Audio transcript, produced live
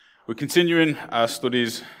We're continuing our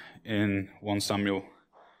studies in 1 Samuel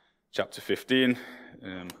chapter 15.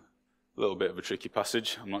 A little bit of a tricky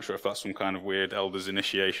passage. I'm not sure if that's some kind of weird elder's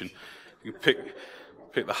initiation. You can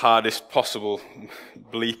pick the hardest possible,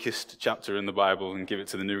 bleakest chapter in the Bible and give it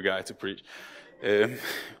to the new guy to preach. And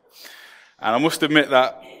I must admit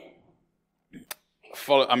that,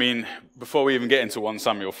 before we even get into 1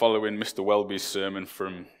 Samuel, following Mr. Welby's sermon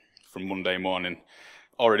from Monday morning,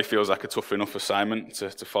 already feels like a tough enough assignment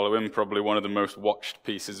to follow him, probably one of the most watched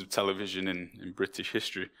pieces of television in British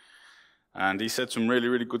history. And he said some really,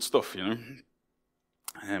 really good stuff, you know.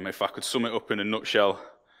 If I could sum it up in a nutshell,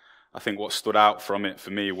 I think what stood out from it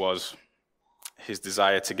for me was his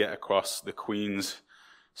desire to get across the Queen's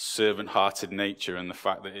servant-hearted nature and the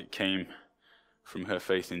fact that it came from her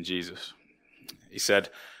faith in Jesus. He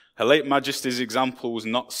said, "Her late Majesty's example was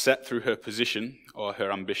not set through her position or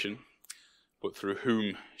her ambition, but through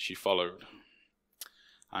whom she followed.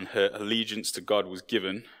 And her allegiance to God was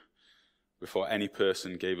given before any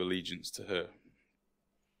person gave allegiance to her."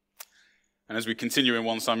 And as we continue in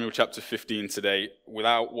 1 Samuel chapter 15 today,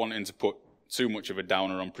 without wanting to put too much of a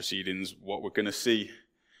downer on proceedings, what we're going to see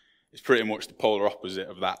is pretty much the polar opposite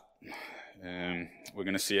of that. We're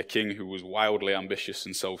going to see a king who was wildly ambitious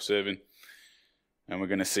and self-serving, and we're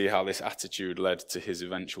going to see how this attitude led to his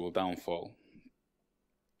eventual downfall.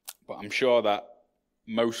 But I'm sure that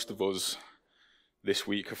most of us this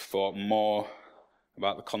week have thought more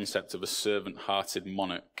about the concept of a servant-hearted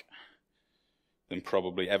monarch than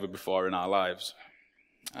probably ever before in our lives.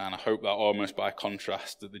 And I hope that almost by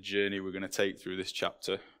contrast, that the journey we're going to take through this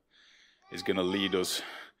chapter is going to lead us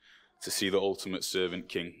to see the ultimate servant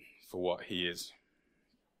king for what he is.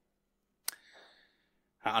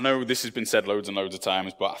 I know this has been said loads and loads of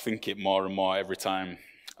times, but I think it more and more every time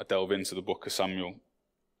I delve into the book of Samuel,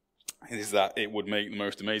 is that it would make the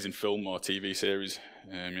most amazing film or TV series.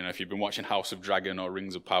 If you've been watching House of Dragon or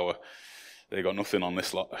Rings of Power, they got nothing on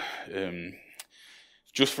this lot.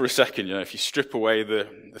 Just for a second, if you strip away the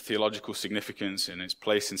theological significance and its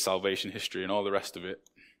place in salvation history and all the rest of it,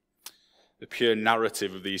 the pure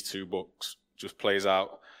narrative of these two books just plays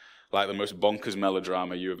out like the most bonkers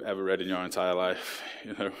melodrama you have ever read in your entire life.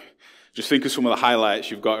 Just think of some of the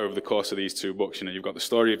highlights you've got over the course of these two books. You've got the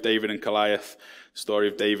story of David and Goliath, the story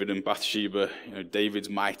of David and Bathsheba, David's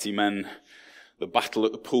mighty men, the battle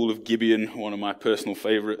at the pool of Gibeon, one of my personal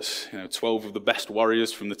favorites. 12 of the best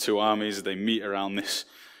warriors from the two armies, they meet around this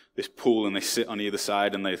pool and they sit on either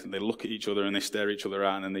side and they look at each other and they stare each other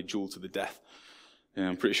out and then they duel to the death.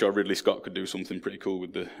 I'm pretty sure Ridley Scott could do something pretty cool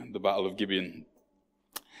with the Battle of Gibeon.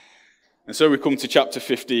 And so we come to chapter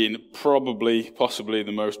 15, possibly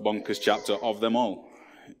the most bonkers chapter of them all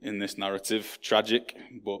in this narrative. Tragic,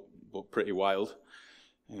 but pretty wild.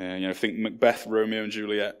 I think Macbeth, Romeo and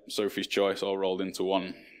Juliet, Sophie's Choice all rolled into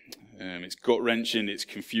one. It's gut-wrenching, it's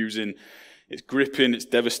confusing, it's gripping, it's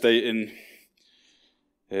devastating.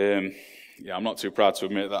 I'm not too proud to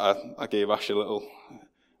admit that I gave Ash a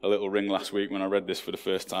little ring last week when I read this for the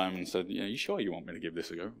first time and said, "You sure you want me to give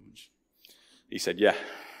this a go?" He said, "Yeah."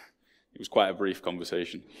 It was quite a brief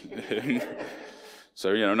conversation.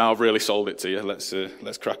 So, now I've really sold it to you.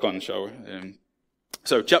 Let's crack on, shall we?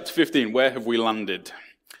 So, chapter 15, where have we landed?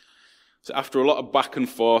 So, after a lot of back and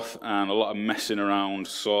forth and a lot of messing around,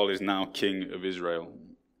 Saul is now king of Israel.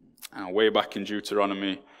 And way back in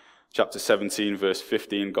Deuteronomy, chapter 17, verse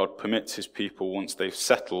 15, God permits his people, once they've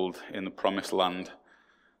settled in the promised land,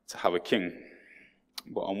 to have a king.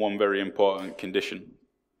 But on one very important condition.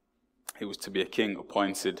 It was to be a king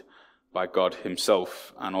appointed by God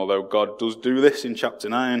himself. And although God does do this in chapter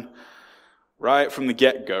 9, right from the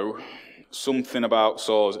get-go, something about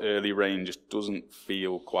Saul's early reign just doesn't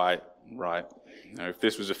feel quite right. If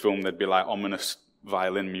this was a film, there'd be like ominous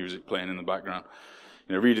violin music playing in the background.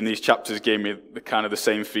 Reading these chapters gave me the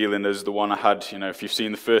same feeling as the one I had, if you've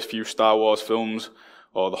seen the first few Star Wars films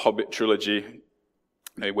or the Hobbit trilogy,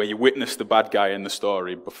 where you witness the bad guy in the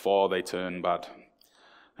story before they turn bad.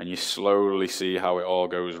 And you slowly see how it all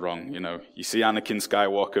goes wrong. You see Anakin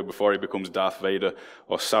Skywalker before he becomes Darth Vader,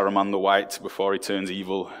 or Saruman the White before he turns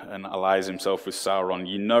evil and allies himself with Sauron.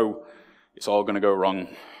 It's all going to go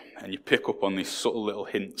wrong. And you pick up on these subtle little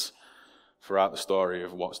hints throughout the story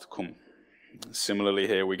of what's to come. Similarly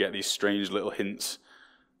here, we get these strange little hints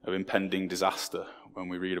of impending disaster when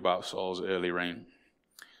we read about Saul's early reign.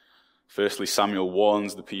 Firstly, Samuel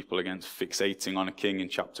warns the people against fixating on a king in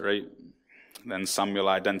chapter 8. Then Samuel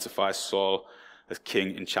identifies Saul as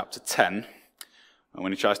king in chapter 10. And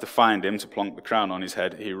when he tries to find him to plonk the crown on his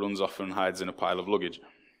head, he runs off and hides in a pile of luggage. The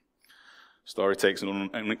story takes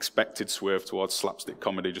an unexpected swerve towards slapstick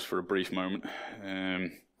comedy just for a brief moment.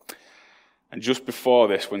 And just before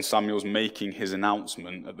this, when Samuel's making his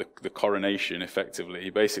announcement at the coronation, effectively, he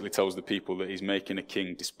basically tells the people that he's making a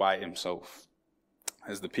king despite himself,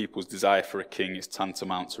 as the people's desire for a king is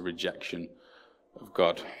tantamount to rejection of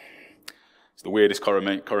God. It's the weirdest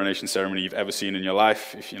coronation ceremony you've ever seen in your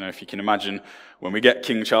life. If you can imagine, when we get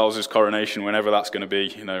King Charles's coronation, whenever that's going to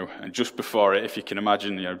be, and just before it, if you can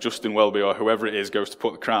imagine, Justin Welby or whoever it is goes to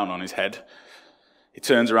put the crown on his head, he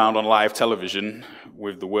turns around on live television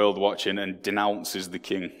with the world watching and denounces the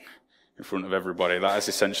king in front of everybody. That is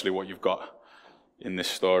essentially what you've got in this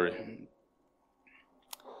story.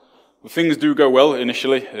 But things do go well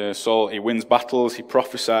initially. Saul, he wins battles, he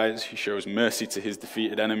prophesies, he shows mercy to his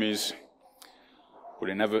defeated enemies, but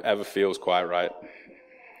it never ever feels quite right,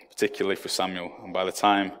 particularly for Samuel. And by the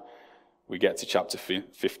time we get to chapter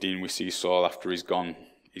 15, we see Saul after he's gone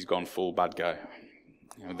full bad guy.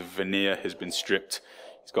 The veneer has been stripped.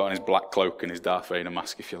 He's got on his black cloak and his Darth Vader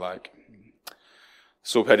mask, if you like.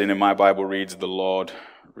 Subheading in my Bible reads, "The Lord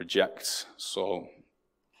rejects Saul."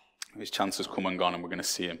 His chance has come and gone, and we're going to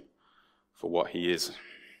see him for what he is.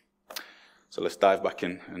 So let's dive back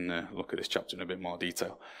in and look at this chapter in a bit more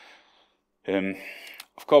detail.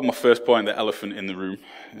 I've called my first point the elephant in the room.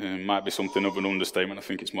 Might be something of an understatement. I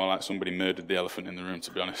think it's more like somebody murdered the elephant in the room,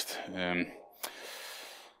 to be honest.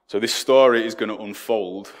 So this story is going to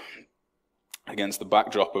unfold against the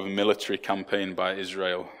backdrop of a military campaign by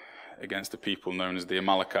Israel against the people known as the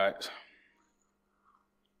Amalekites.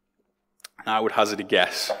 And I would hazard a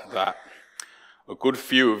guess that a good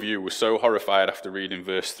few of you were so horrified after reading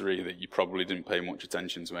verse 3 that you probably didn't pay much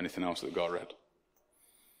attention to anything else that got read.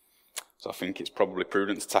 So I think it's probably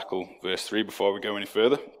prudent to tackle verse 3 before we go any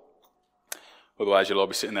further. Otherwise you'll all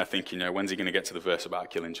be sitting there thinking, when's he going to get to the verse about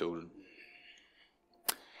killing children?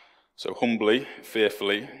 So humbly,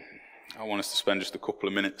 fearfully, I want us to spend just a couple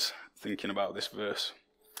of minutes thinking about this verse.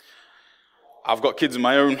 I've got kids of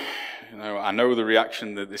my own. I know the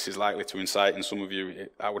reaction that this is likely to incite in some of you.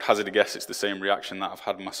 I would hazard a guess it's the same reaction that I've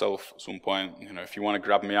had myself at some point. If you want to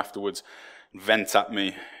grab me afterwards, vent at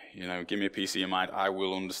me, give me a piece of your mind, I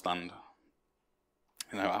will understand.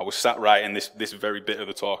 I was sat right in this very bit of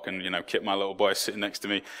the talk, and Kit, my little boy, is sitting next to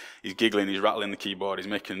me. He's giggling, he's rattling the keyboard, he's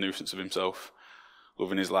making a nuisance of himself,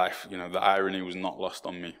 loving his life. The irony was not lost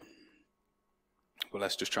on me. But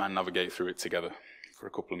let's just try and navigate through it together for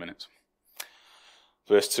a couple of minutes.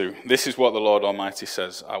 Verse 2, "This is what the Lord Almighty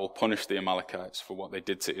says, I will punish the Amalekites for what they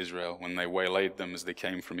did to Israel when they waylaid them as they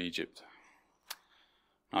came from Egypt.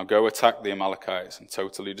 Now go attack the Amalekites and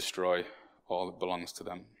totally destroy all that belongs to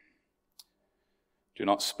them. Do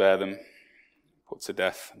not spare them, put to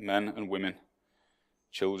death men and women,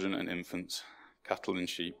 children and infants, cattle and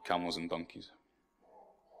sheep, camels and donkeys."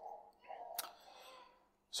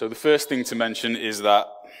 So the first thing to mention is that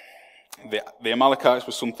the Amalekites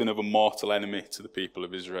were something of a mortal enemy to the people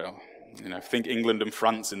of Israel. Think England and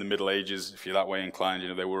France in the Middle Ages, if you're that way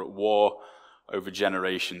inclined. They were at war over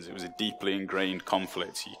generations. It was a deeply ingrained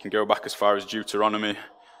conflict. You can go back as far as Deuteronomy,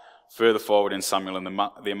 further forward in Samuel, and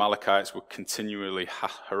the Amalekites were continually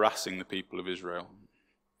harassing the people of Israel,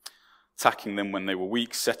 attacking them when they were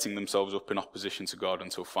weak, setting themselves up in opposition to God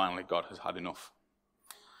until finally God has had enough.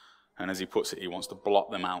 And as he puts it, he wants to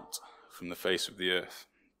blot them out from the face of the earth.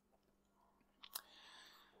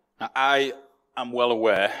 Now, I am well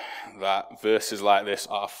aware that verses like this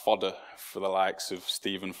are fodder for the likes of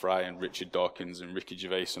Stephen Fry and Richard Dawkins and Ricky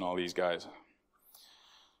Gervais and all these guys.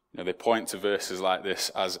 They point to verses like this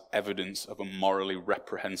as evidence of a morally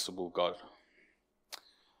reprehensible God.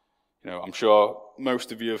 I'm sure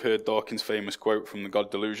most of you have heard Dawkins' famous quote from The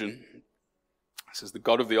God Delusion. It says, "The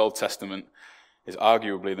God of the Old Testament is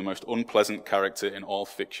arguably the most unpleasant character in all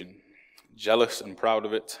fiction. Jealous and proud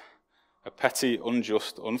of it, a petty,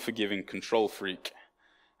 unjust, unforgiving control freak,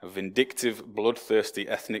 a vindictive, bloodthirsty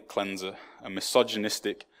ethnic cleanser, a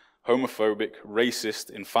misogynistic, homophobic,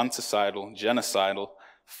 racist, infanticidal, genocidal,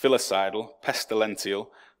 filicidal,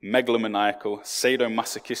 pestilential, megalomaniacal,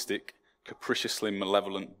 sadomasochistic, capriciously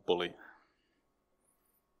malevolent bully."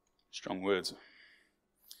 Strong words.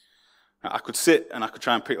 Now, I could sit and I could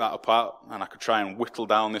try and pick that apart, and I could try and whittle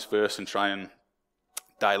down this verse and try and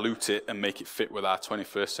dilute it and make it fit with our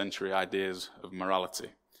 21st century ideas of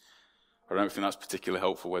morality. I don't think that's particularly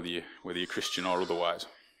helpful whether you're Christian or otherwise.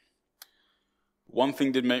 One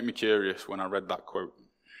thing did make me curious when I read that quote.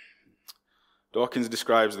 Dawkins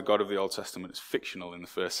describes the God of the Old Testament as fictional in the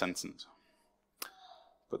first sentence,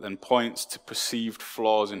 but then points to perceived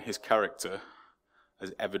flaws in his character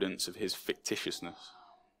as evidence of his fictitiousness.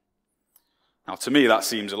 Now, to me, that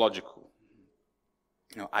seems illogical.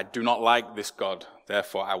 I do not like this God,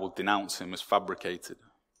 therefore I will denounce him as fabricated.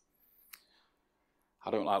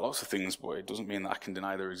 I don't like lots of things, but it doesn't mean that I can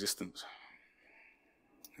deny their existence.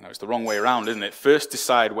 It's the wrong way around, isn't it? First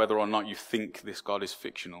decide whether or not you think this God is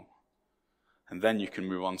fictional, and then you can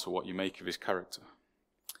move on to what you make of his character.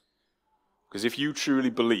 Because if you truly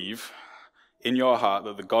believe in your heart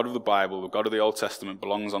that the God of the Bible, the God of the Old Testament,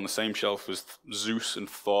 belongs on the same shelf as Zeus and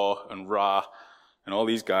Thor and Ra and all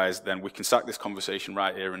these guys, then we can sack this conversation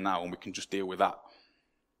right here and now, and we can just deal with that.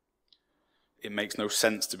 It makes no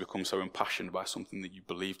sense to become so impassioned by something that you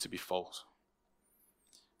believe to be false.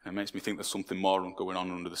 And it makes me think there's something more going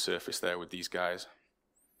on under the surface there with these guys.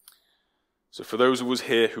 So for those of us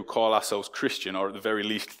here who call ourselves Christian, or at the very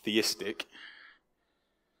least theistic,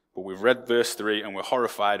 but we've read verse 3 and we're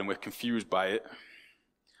horrified and we're confused by it,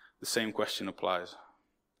 the same question applies.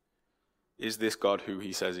 Is this God who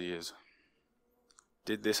he says he is?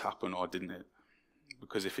 Did this happen or didn't it?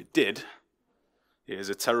 Because if it did, it is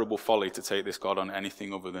a terrible folly to take this God on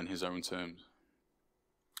anything other than his own terms.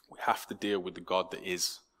 We have to deal with the God that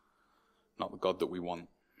is, not the God that we want.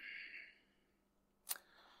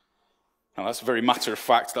 Now that's very matter of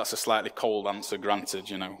fact. That's a slightly cold answer, granted.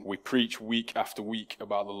 We preach week after week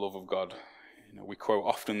about the love of God. We quote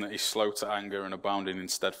often that he's slow to anger and abounding in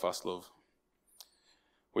steadfast love.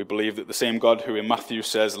 We believe that the same God who in Matthew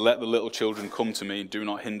says, "Let the little children come to me, do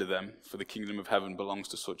not hinder them, for the kingdom of heaven belongs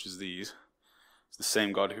to such as these," is the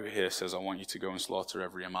same God who here says, "I want you to go and slaughter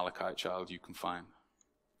every Amalekite child you can find."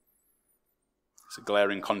 It's a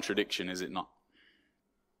glaring contradiction, is it not?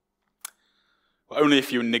 But only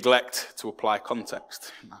if you neglect to apply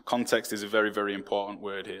context. Now, context is a very, very important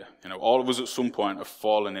word here. All of us at some point have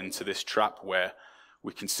fallen into this trap where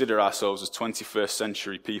we consider ourselves as 21st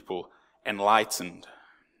century people enlightened.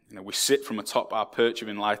 We sit from atop our perch of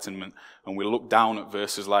enlightenment and we look down at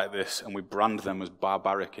verses like this and we brand them as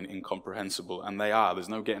barbaric and incomprehensible, and they are. There's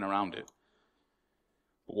no getting around it.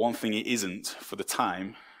 But one thing it isn't, for the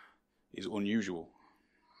time, is unusual.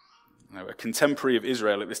 A contemporary of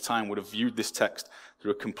Israel at this time would have viewed this text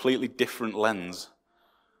through a completely different lens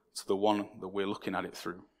to the one that we're looking at it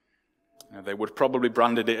through. They would have probably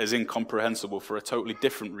branded it as incomprehensible for a totally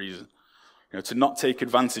different reason. To not take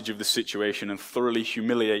advantage of the situation and thoroughly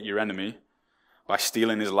humiliate your enemy by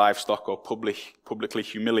stealing his livestock or publicly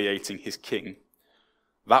humiliating his king,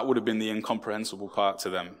 that would have been the incomprehensible part to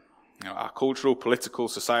them. Our cultural, political,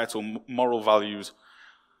 societal, moral values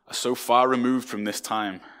are so far removed from this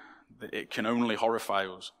time that it can only horrify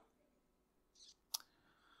us.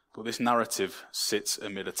 But this narrative sits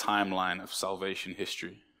amid a timeline of salvation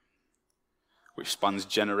history, which spans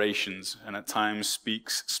generations and at times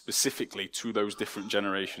speaks specifically to those different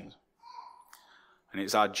generations. And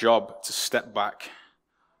it's our job to step back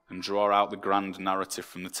and draw out the grand narrative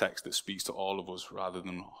from the text that speaks to all of us rather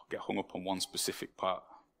than get hung up on one specific part.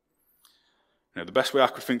 The best way I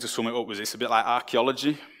could think to sum it up was it's a bit like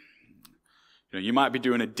archaeology. You might be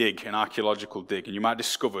doing an archaeological dig, and you might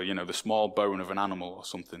discover, the small bone of an animal or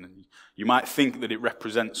something, and you might think that it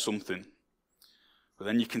represents something. But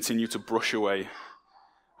then you continue to brush away,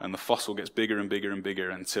 and the fossil gets bigger and bigger and bigger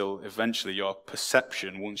until eventually your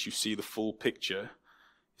perception, once you see the full picture,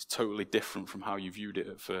 is totally different from how you viewed it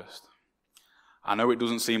at first. I know it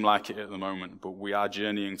doesn't seem like it at the moment, but we are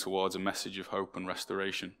journeying towards a message of hope and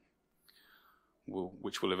restoration,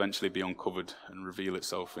 which will eventually be uncovered and reveal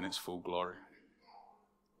itself in its full glory.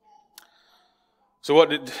 So what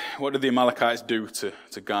did the Amalekites do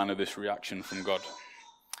to garner this reaction from God?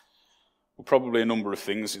 Well, probably a number of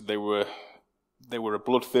things. They were a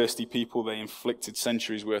bloodthirsty people. They inflicted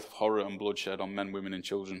centuries worth of horror and bloodshed on men, women, and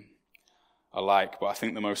children alike. But I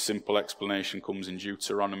think the most simple explanation comes in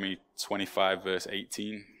Deuteronomy 25, verse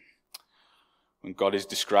 18, when God is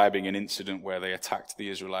describing an incident where they attacked the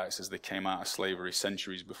Israelites as they came out of slavery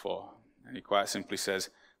centuries before. And he quite simply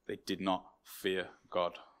says, they did not fear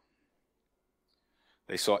God.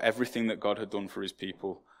 They saw everything that God had done for his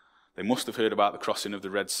people. They must have heard about the crossing of the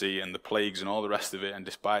Red Sea and the plagues and all the rest of it, and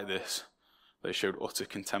despite this, they showed utter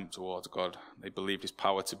contempt towards God. They believed his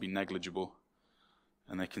power to be negligible,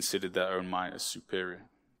 and they considered their own might as superior.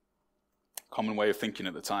 Common way of thinking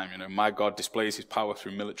at the time, my God displays his power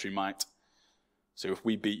through military might, so if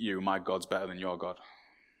we beat you, my God's better than your God.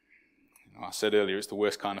 I said earlier, it's the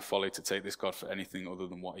worst kind of folly to take this God for anything other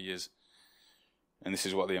than what he is. And this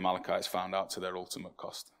is what the Amalekites found out to their ultimate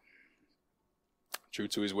cost. True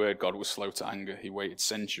to his word, God was slow to anger. He waited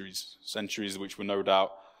centuries which were no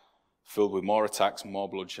doubt filled with more attacks, more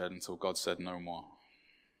bloodshed, until God said no more.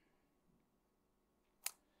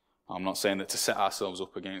 I'm not saying that to set ourselves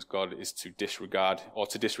up against God is to disregard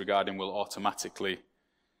him will automatically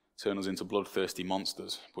turn us into bloodthirsty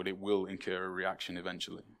monsters, but it will incur a reaction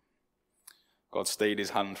eventually. God stayed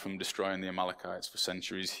his hand from destroying the Amalekites for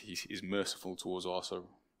centuries. He is merciful towards us also.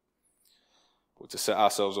 But to set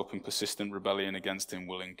ourselves up in persistent rebellion against him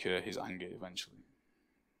will incur his anger eventually.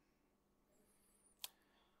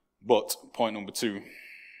 But, point number 2,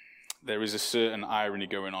 there is a certain irony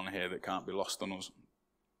going on here that can't be lost on us.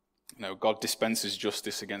 God dispenses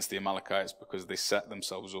justice against the Amalekites because they set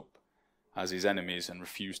themselves up as his enemies and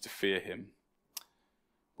refuse to fear him.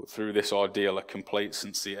 But through this ordeal, a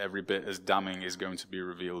complacency every bit as damning is going to be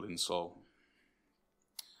revealed in Saul.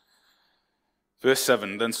 Verse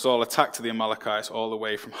 7, then Saul attacked the Amalekites all the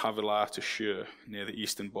way from Havilah to Shur, near the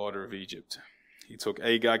eastern border of Egypt. He took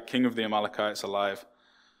Agag, king of the Amalekites, alive,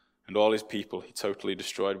 and all his people he totally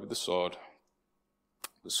destroyed with the sword.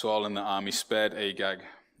 But Saul and the army spared Agag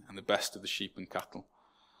and the best of the sheep and cattle,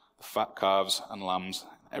 the fat calves and lambs,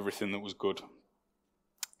 everything that was good.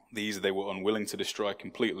 These they were unwilling to destroy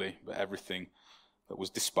completely, but everything that was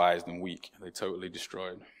despised and weak they totally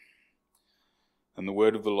destroyed. And the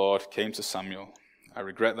word of the Lord came to Samuel, I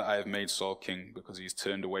regret that I have made Saul king because he has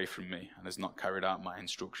turned away from me and has not carried out my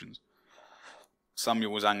instructions.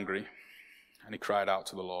 Samuel was angry, and he cried out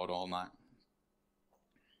to the Lord all night.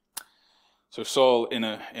 So Saul, in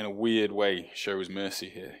a weird way, shows mercy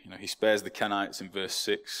here. He spares the Kenites in verse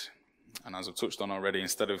 6. And as I've touched on already,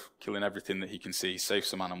 instead of killing everything that he can see, he saves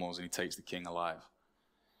some animals and he takes the king alive.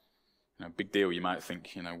 Big deal, you might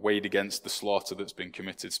think. Weighed against the slaughter that's been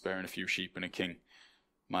committed, sparing a few sheep and a king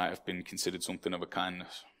might have been considered something of a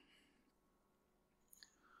kindness.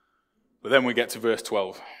 But then we get to verse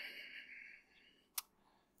 12.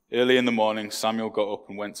 Early in the morning, Samuel got up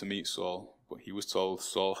and went to meet Saul, but he was told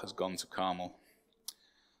Saul has gone to Carmel.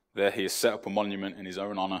 There he has set up a monument in his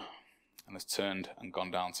own honor and has turned and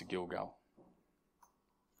gone down to Gilgal.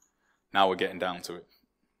 Now we're getting down to it.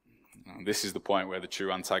 This is the point where the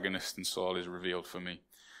true antagonist in Saul is revealed for me.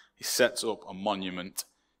 He sets up a monument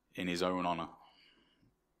in his own honor.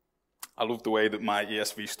 I love the way that my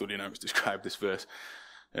ESV study notes describe this verse.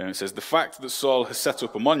 It says, the fact that Saul has set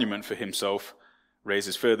up a monument for himself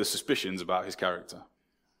raises further suspicions about his character.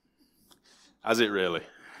 Has it really?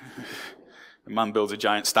 The man builds a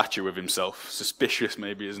giant statue of himself. Suspicious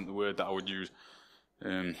maybe isn't the word that I would use.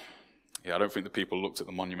 I don't think the people looked at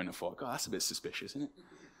the monument and thought, God, that's a bit suspicious, isn't it?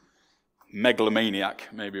 Megalomaniac,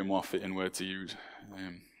 maybe a more fitting word to use.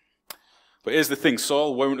 But here's the thing,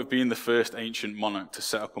 Saul won't have been the first ancient monarch to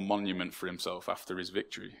set up a monument for himself after his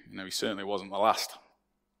victory. He certainly wasn't the last.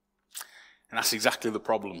 And that's exactly the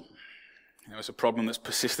problem. It's a problem that's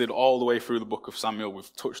persisted all the way through the book of Samuel.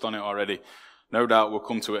 We've touched on it already. No doubt we'll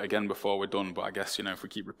come to it again before we're done, but I guess, if we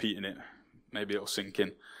keep repeating it, maybe it'll sink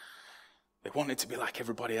in. They want it to be like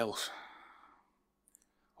everybody else.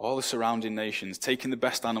 All the surrounding nations, taking the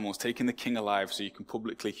best animals, taking the king alive so you can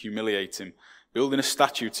publicly humiliate him, building a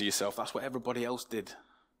statue to yourself. That's what everybody else did.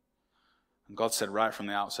 And God said right from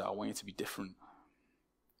the outset, I want you to be different.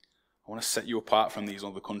 I want to set you apart from these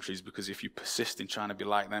other countries because if you persist in trying to be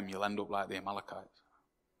like them, you'll end up like the Amalekites.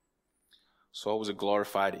 Saul was a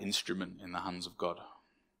glorified instrument in the hands of God.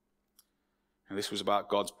 And this was about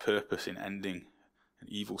God's purpose in ending an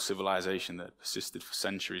evil civilization that had persisted for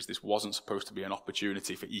centuries. This wasn't supposed to be an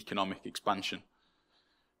opportunity for economic expansion.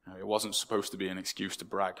 It wasn't supposed to be an excuse to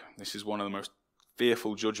brag. This is one of the most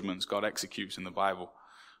fearful judgments God executes in the Bible.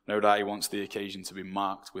 No doubt he wants the occasion to be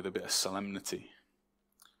marked with a bit of solemnity.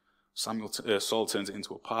 Saul turns it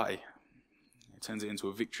into a party. He turns it into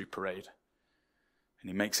a victory parade. And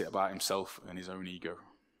he makes it about himself and his own ego.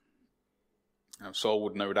 Saul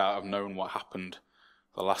would no doubt have known what happened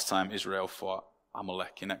the last time Israel fought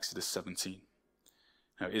Amalek in Exodus 17.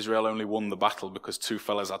 Israel only won the battle because two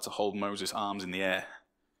fellas had to hold Moses' arms in the air.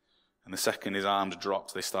 And the second his arms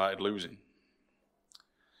dropped, they started losing.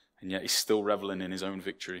 And yet he's still reveling in his own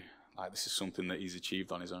victory, like this is something that he's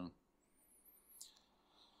achieved on his own.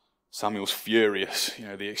 Samuel's furious.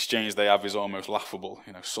 The exchange they have is almost laughable.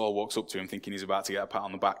 Saul walks up to him thinking he's about to get a pat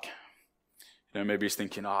on the back. Maybe he's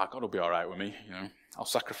thinking, God will be all right with me. I'll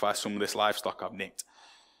sacrifice some of this livestock I've nicked.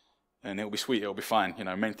 And it'll be sweet, it'll be fine.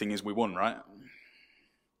 Main thing is we won, right?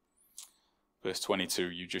 Verse 22,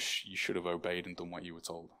 you should have obeyed and done what you were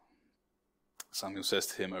told. Samuel says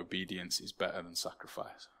to him, obedience is better than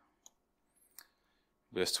sacrifice.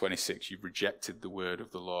 Verse 26, you've rejected the word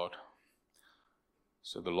of the Lord.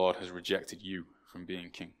 So the Lord has rejected you from being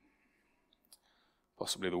king.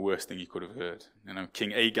 Possibly the worst thing he could have heard.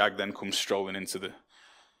 King Agag then comes strolling into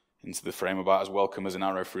the frame about as welcome as an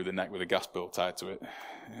arrow through the neck with a gas bill tied to it.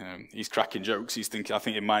 He's cracking jokes. He's thinking, I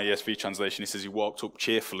think in my ESV translation, he says he walked up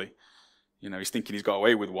cheerfully. He's thinking he's got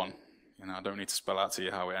away with one. I don't need to spell out to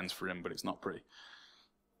you how it ends for him, but it's not pretty.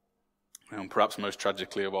 And perhaps most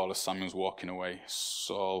tragically of all, as Samuel's walking away,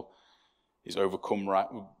 Saul is overcome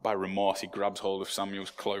by remorse. He grabs hold of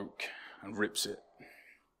Samuel's cloak and rips it.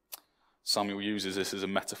 Samuel uses this as a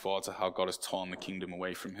metaphor to how God has torn the kingdom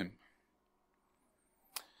away from him.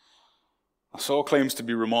 Now, Saul claims to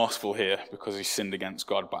be remorseful here because he sinned against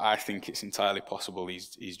God, but I think it's entirely possible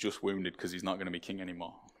he's just wounded because he's not going to be king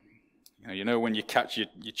anymore. You know when you catch your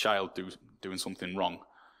child doing something wrong,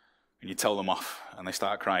 and you tell them off, and they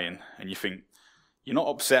start crying, and you think, you're not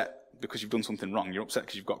upset because you've done something wrong, you're upset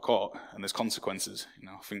because you've got caught, and there's consequences.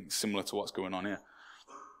 I think it's similar to what's going on here.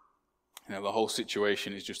 The whole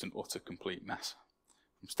situation is just an utter, complete mess,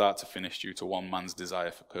 from start to finish, due to one man's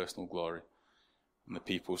desire for personal glory, and the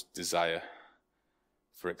people's desire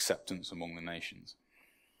for acceptance among the nations.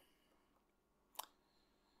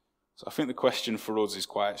 So I think the question for us is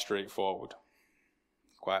quite straightforward,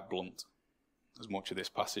 quite blunt, as much of this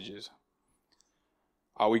passage is.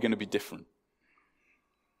 Are we going to be different?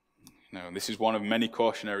 This is one of many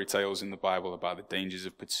cautionary tales in the Bible about the dangers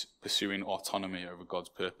of pursuing autonomy over God's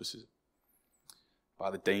purposes,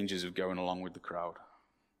 about the dangers of going along with the crowd.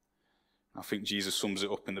 I think Jesus sums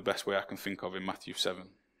it up in the best way I can think of in Matthew 7.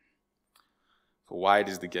 For wide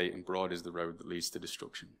is the gate and broad is the road that leads to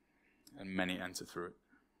destruction, and many enter through it.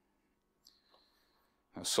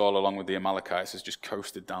 Now, Saul, along with the Amalekites, has just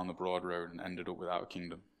coasted down the broad road and ended up without a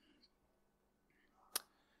kingdom.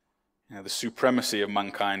 The supremacy of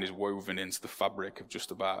mankind is woven into the fabric of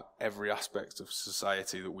just about every aspect of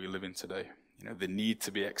society that we live in today. The need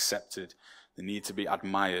to be accepted, the need to be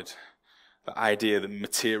admired, the idea that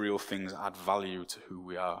material things add value to who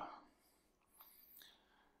we are.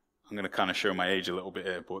 I'm going to kind of show my age a little bit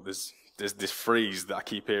here, but there's this phrase that I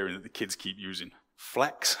keep hearing that the kids keep using.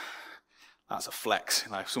 Flex. That's a flex.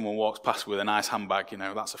 If someone walks past with a nice handbag,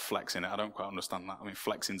 that's a flex in it. I don't quite understand that.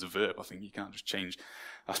 Flexing's a verb. I think you can't just change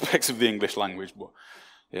aspects of the English language, but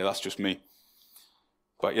yeah, that's just me.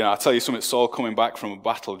 But I'll tell you something, Saul coming back from a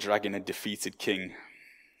battle dragging a defeated king,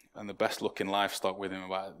 and the best looking livestock with him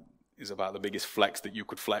is about the biggest flex that you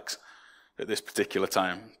could flex at this particular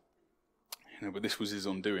time. But this was his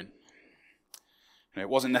undoing. It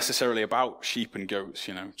wasn't necessarily about sheep and goats,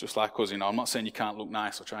 just like us. I'm not saying you can't look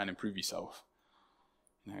nice or try and improve yourself.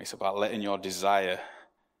 It's about letting your desire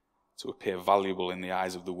to appear valuable in the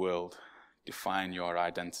eyes of the world define your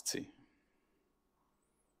identity.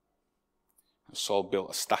 Saul built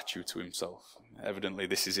a statue to himself. Evidently,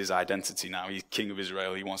 this is his identity now. He's king of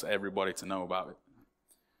Israel. He wants everybody to know about it.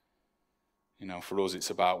 For us, it's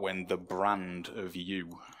about when the brand of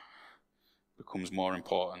you becomes more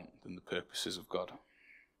important than the purposes of God.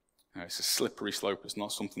 It's a slippery slope. It's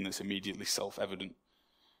not something that's immediately self-evident,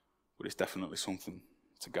 but it's definitely something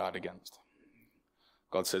to guard against.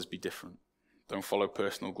 God says, be different. Don't follow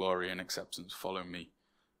personal glory and acceptance. Follow me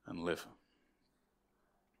and live.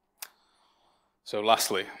 So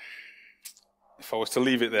lastly, if I was to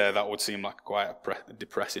leave it there, that would seem like quite a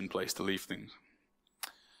depressing place to leave things.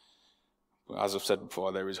 But as I've said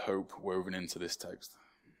before, there is hope woven into this text.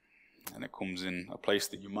 And it comes in a place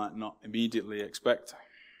that you might not immediately expect.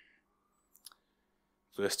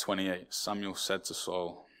 Verse 28, Samuel said to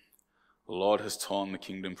Saul, the Lord has torn the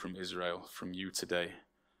kingdom from Israel, from you today,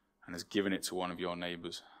 and has given it to one of your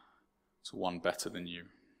neighbors, to one better than you.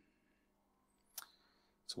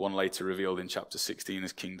 To one later revealed in chapter 16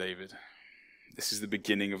 as King David. This is the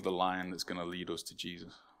beginning of the line that's going to lead us to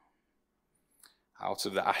Jesus. Out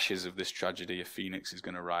of the ashes of this tragedy, a phoenix is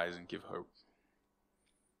going to rise and give hope.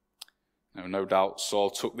 No doubt Saul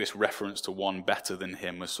took this reference to one better than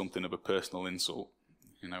him as something of a personal insult.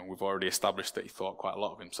 We've already established that he thought quite a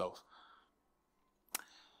lot of himself.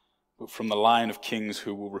 But from the line of kings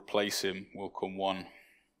who will replace him will come one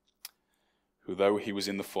who, though he was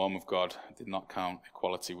in the form of God, did not count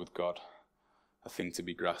equality with God a thing to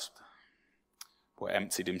be grasped, but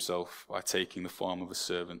emptied himself by taking the form of a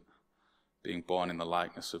servant, being born in the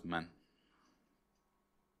likeness of men.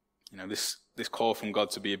 This call from God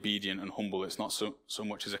to be obedient and humble, it's not so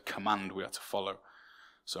much as a command we are to follow,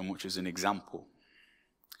 so much as an example.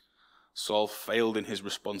 Saul failed in his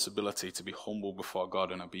responsibility to be humble before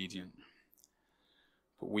God and obedient.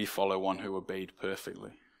 But we follow one who obeyed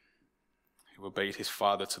perfectly, who obeyed his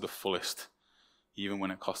father to the fullest, even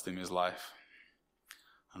when it cost him his life,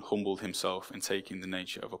 and humbled himself in taking the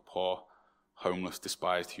nature of a poor, homeless,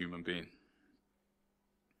 despised human being.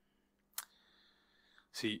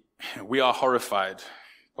 See, we are horrified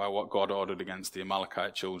by what God ordered against the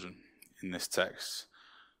Amalekite children in this text.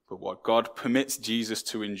 But what God permits Jesus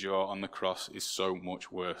to endure on the cross is so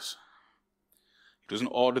much worse. He doesn't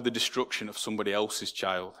order the destruction of somebody else's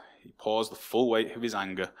child. He pours the full weight of his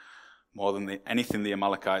anger more than anything the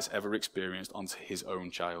Amalekites ever experienced, onto his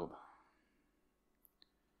own child.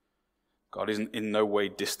 God is in no way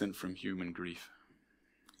distant from human grief.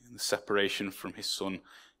 In the separation from his son,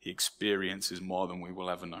 he experiences more than we will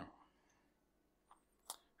ever know.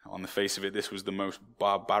 On the face of it, this was the most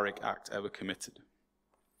barbaric act ever committed,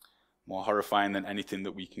 more horrifying than anything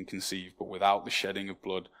that we can conceive. But without the shedding of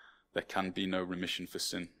blood, there can be no remission for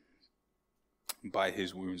sin. By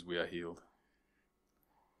his wounds we are healed.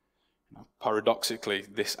 Now, paradoxically,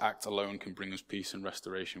 this act alone can bring us peace and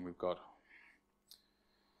restoration with God.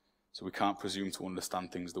 So we can't presume to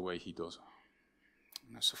understand things the way he does.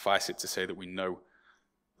 Suffice it to say that we know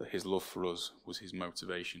that his love for us was his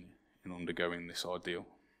motivation in undergoing this ordeal.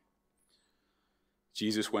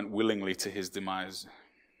 Jesus went willingly to his demise.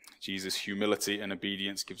 Jesus' humility and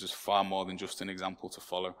obedience gives us far more than just an example to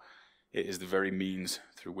follow. It is the very means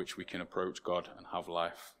through which we can approach God and have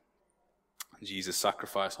life. And Jesus'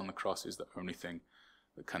 sacrifice on the cross is the only thing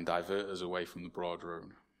that can divert us away from the broad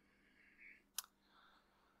road.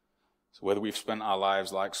 So whether we've spent our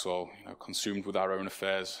lives like Saul, consumed with our own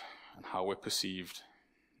affairs and how we're perceived,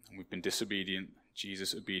 and we've been disobedient,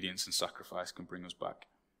 Jesus' obedience and sacrifice can bring us back.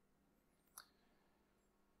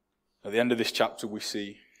 At the end of this chapter, we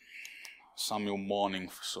see Samuel mourning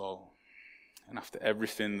for Saul. And after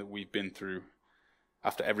everything that we've been through,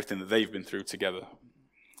 after everything that they've been through together,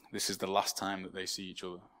 this is the last time that they see each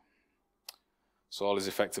other. Saul is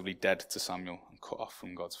effectively dead to Samuel and cut off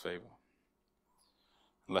from God's favor.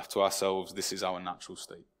 Left to ourselves, this is our natural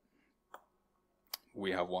state.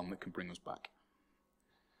 We have one that can bring us back.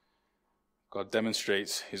 God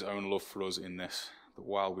demonstrates his own love for us in this, that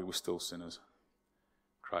while we were still sinners,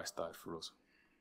 Christ died for us.